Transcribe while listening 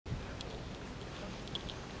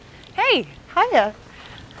Hey, Hiya,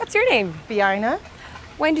 what's your name? Biania.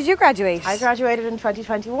 When did you graduate? I graduated in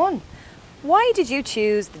 2021. Why did you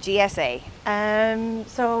choose the GSA?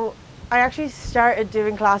 So I actually started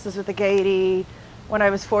doing classes with the Gaiety when I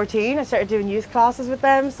was 14. I started doing youth classes with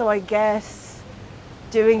them, so I guess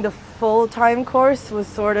doing the full-time course was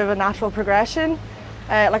sort of a natural progression.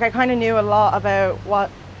 I kind of knew a lot about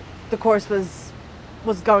what the course was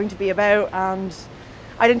going to be about, and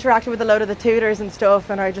I'd interacted with a load of the tutors and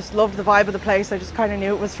stuff, and I just loved the vibe of the place. I just kind of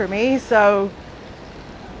knew it was for me, so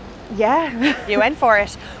yeah. You went for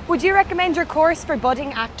it. Would you recommend your course for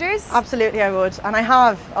budding actors? Absolutely, I would, and I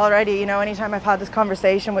have already. You know, anytime I've had this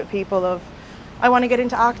conversation with people of, I want to get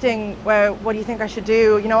into acting, well, what do you think I should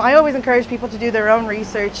do? You know, I always encourage people to do their own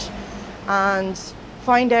research and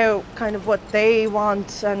find out kind of what they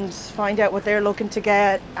want and find out what they're looking to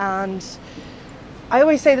get. And I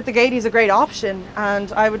always say that the Gaiety is a great option,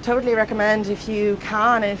 and I would totally recommend, if you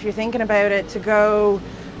can and if you're thinking about it, to go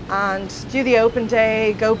and do the open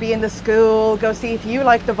day, go be in the school, go see if you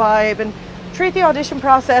like the vibe, and treat the audition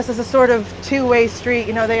process as a sort of two-way street.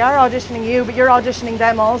 You know, they are auditioning you, but you're auditioning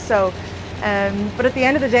them also. But at the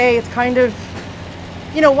end of the day, it's kind of,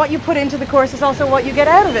 you know, what you put into the course is also what you get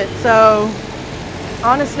out of it. So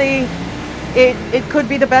honestly, it could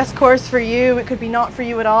be the best course for you, it could be not for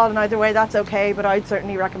you at all, and either way that's okay, but I'd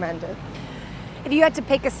certainly recommend it. If you had to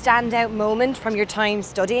pick a standout moment from your time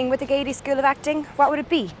studying with the Gaiety School of Acting, what would it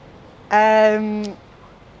be?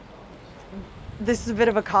 This is a bit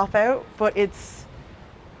of a cop-out, but it's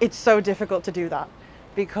so difficult to do that,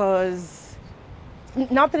 because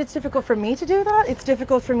not that it's difficult for me to do that, it's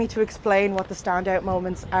difficult for me to explain what the standout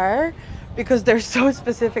moments are, because they're so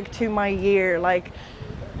specific to my year. Like,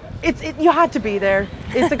 you had to be there.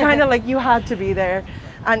 It's the kind of like, you had to be there.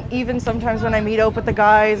 And even sometimes when I meet up with the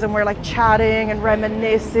guys and we're like chatting and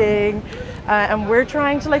reminiscing, and we're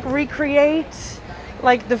trying to like recreate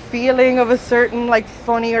like the feeling of a certain like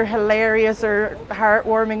funny or hilarious or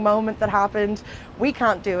heartwarming moment that happened, we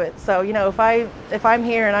can't do it. So, you know, if I'm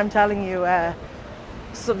here and I'm telling you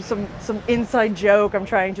some inside joke I'm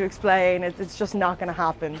trying to explain, it's just not going to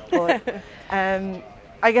happen. But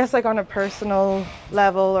I guess like on a personal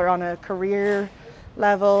level or on a career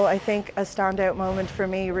level, I think a standout moment for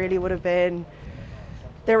me really would have been,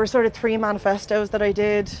 there were sort of 3 manifestos that I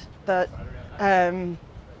did that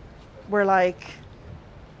were like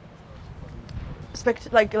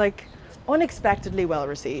unexpectedly well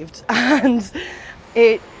received, and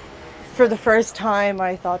for the first time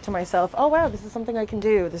I thought to myself, oh wow, this is something I can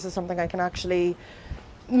do, this is something I can actually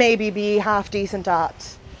maybe be half decent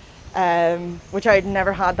at, which I'd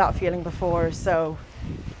never had that feeling before. So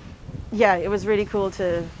yeah, it was really cool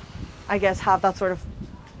to, I guess, have that sort of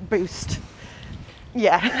boost.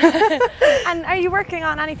 Yeah. And are you working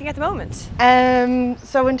on anything at the moment?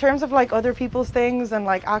 So in terms of like other people's things and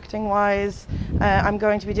like acting wise, I'm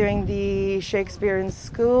going to be doing the Shakespeare in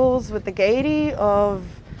schools with the Gaiety of,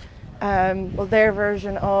 well, their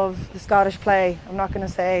version of the Scottish play. I'm not going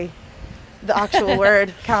to say the actual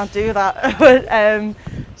word, can't do that. But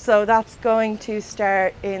so that's going to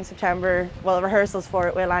start in September. Well, rehearsals for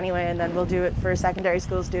it will anyway, and then we'll do it for secondary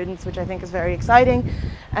school students, which I think is very exciting.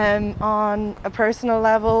 On a personal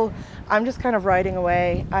level, I'm just kind of writing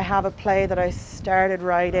away. I have a play that I started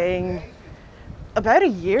writing about a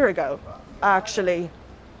year ago, actually.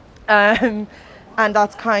 And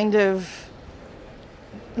that's kind of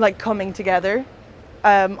like coming together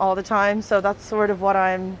all the time. So that's sort of what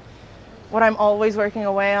I'm always working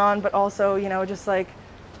away on, but also, you know, just like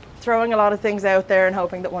throwing a lot of things out there and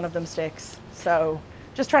hoping that one of them sticks. So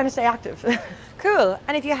just trying to stay active. Cool.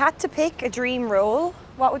 And if you had to pick a dream role,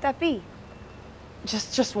 what would that be?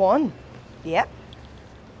 Just one. Yep.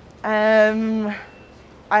 I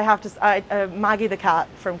have to Maggie the Cat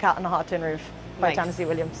from Cat on a Hot Tin Roof by Nice. Tennessee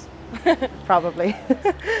Williams. Probably.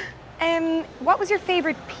 What was your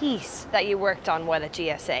favourite piece that you worked on while at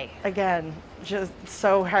GSA? Again, just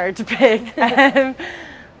so hard to pick.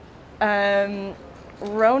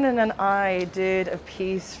 Ronan and I did a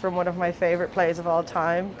piece from one of my favourite plays of all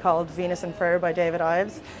time called Venus and Fur by David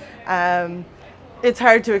Ives. It's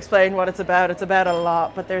hard to explain what it's about. It's about a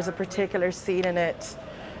lot, but there's a particular scene in it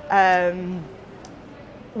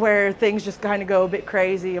where things just kind of go a bit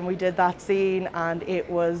crazy, and we did that scene and it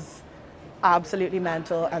was absolutely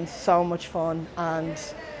mental and so much fun, and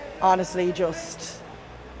honestly just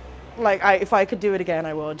like, if I could do it again,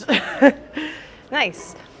 I would.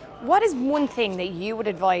 Nice. What is one thing that you would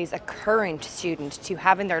advise a current student to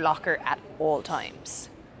have in their locker at all times?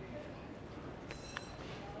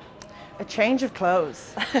 A change of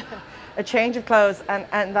clothes. A change of clothes,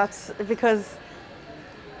 and that's because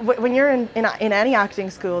when you're in any acting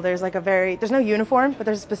school, there's like there's no uniform, but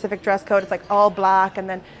there's a specific dress code. It's like all black, and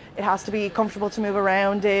then it has to be comfortable to move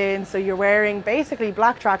around in. So you're wearing basically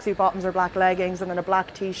black tracksuit bottoms or black leggings, and then a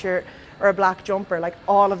black t-shirt or a black jumper, like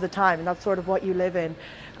all of the time, and that's sort of what you live in.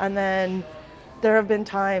 And then there have been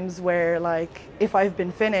times where, like, if I've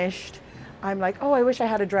been finished, I'm like, oh, I wish I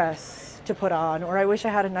had a dress to put on, or I wish I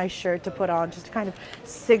had a nice shirt to put on, just to kind of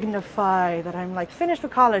signify that I'm like finished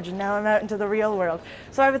with college and now I'm out into the real world.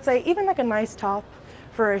 So I would say even like a nice top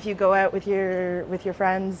for if you go out with your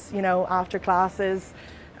friends, you know, after classes.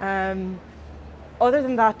 Other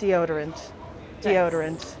than that, deodorant.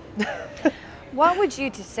 What would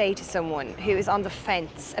you say to someone who is on the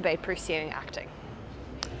fence about pursuing acting?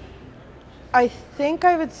 I think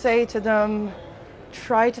I would say to them,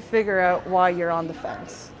 try to figure out why you're on the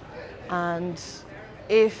fence. And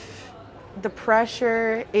if the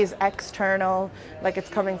pressure is external, like it's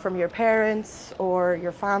coming from your parents or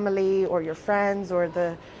your family or your friends or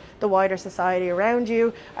the wider society around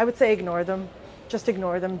you, I would say ignore them. Just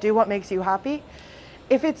ignore them. Do what makes you happy.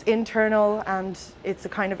 If it's internal and it's a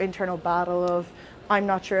kind of internal battle of, I'm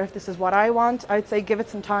not sure if this is what I want, I'd say give it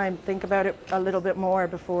some time. Think about it a little bit more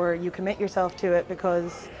before you commit yourself to it,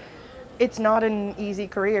 because it's not an easy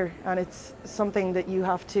career, and it's something that you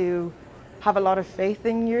have to have a lot of faith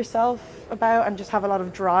in yourself about and just have a lot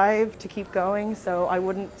of drive to keep going. So I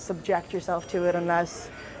wouldn't subject yourself to it unless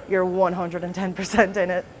you're 110% in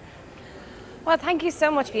it. Well, thank you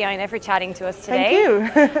so much, Biania, for chatting to us today.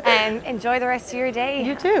 Thank you. And enjoy the rest of your day.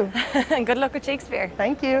 You too. And good luck with Shakespeare.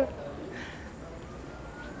 Thank you.